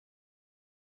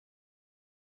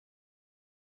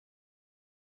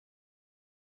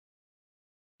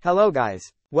Hello guys.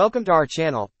 Welcome to our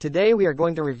channel. Today we are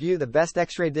going to review the best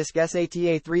XrayDisk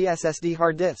SATA3 SSD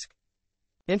hard disk.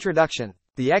 Introduction.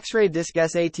 The XrayDisk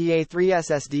SATA3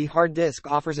 SSD hard disk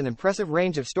offers an impressive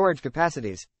range of storage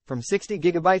capacities, from 60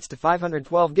 GB to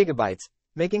 512 GB,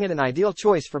 making it an ideal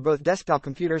choice for both desktop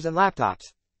computers and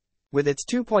laptops. With its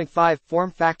 2.5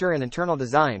 form factor and internal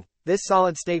design, this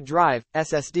solid-state drive,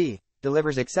 SSD,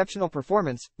 delivers exceptional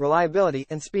performance, reliability,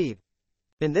 and speed.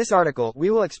 In this article, we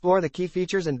will explore the key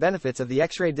features and benefits of the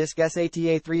XrayDisk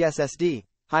SATA3 SSD,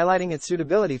 highlighting its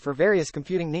suitability for various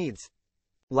computing needs.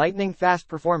 Lightning-fast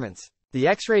performance. The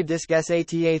XrayDisk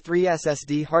SATA3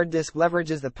 SSD hard disk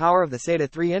leverages the power of the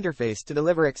SATA3 interface to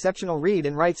deliver exceptional read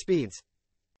and write speeds.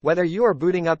 Whether you are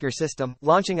booting up your system,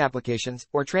 launching applications,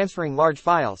 or transferring large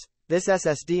files, this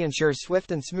SSD ensures swift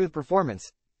and smooth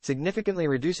performance, significantly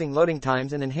reducing loading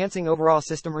times and enhancing overall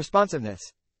system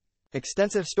responsiveness.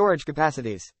 Extensive storage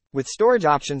capacities. With storage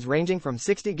options ranging from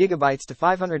 60 GB to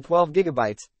 512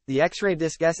 GB, the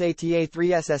XrayDisk SATA3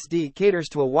 SSD caters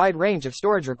to a wide range of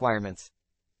storage requirements.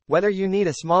 Whether you need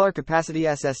a smaller capacity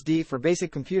SSD for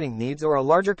basic computing needs or a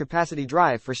larger capacity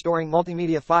drive for storing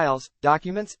multimedia files,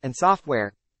 documents, and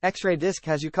software, XrayDisk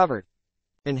has you covered.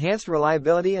 Enhanced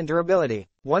reliability and durability.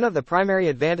 One of the primary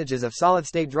advantages of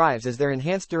solid-state drives is their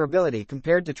enhanced durability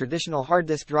compared to traditional hard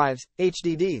disk drives,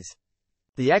 HDDs.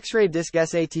 The XrayDisk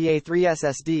SATA3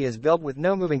 SSD is built with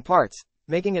no moving parts,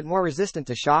 making it more resistant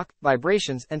to shock,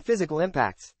 vibrations, and physical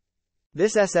impacts.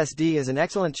 This SSD is an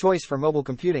excellent choice for mobile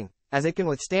computing, as it can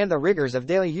withstand the rigors of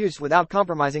daily use without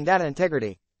compromising data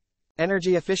integrity.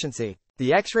 Energy efficiency.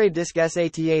 The XrayDisk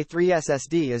SATA3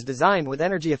 SSD is designed with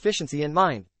energy efficiency in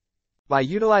mind. By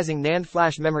utilizing NAND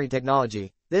flash memory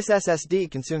technology, this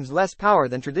SSD consumes less power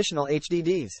than traditional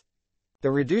HDDs. The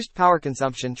reduced power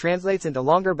consumption translates into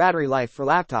longer battery life for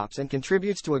laptops and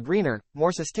contributes to a greener,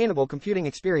 more sustainable computing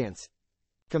experience.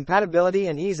 Compatibility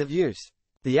and ease of use.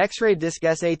 The XrayDisk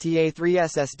SATA3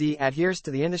 SSD adheres to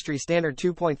the industry standard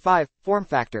 2.5 form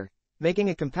factor, making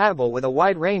it compatible with a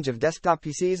wide range of desktop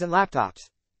PCs and laptops.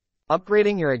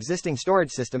 Upgrading your existing storage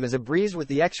system is a breeze with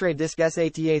the XrayDisk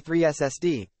SATA3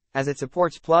 SSD, as it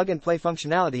supports plug-and-play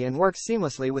functionality and works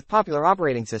seamlessly with popular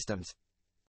operating systems,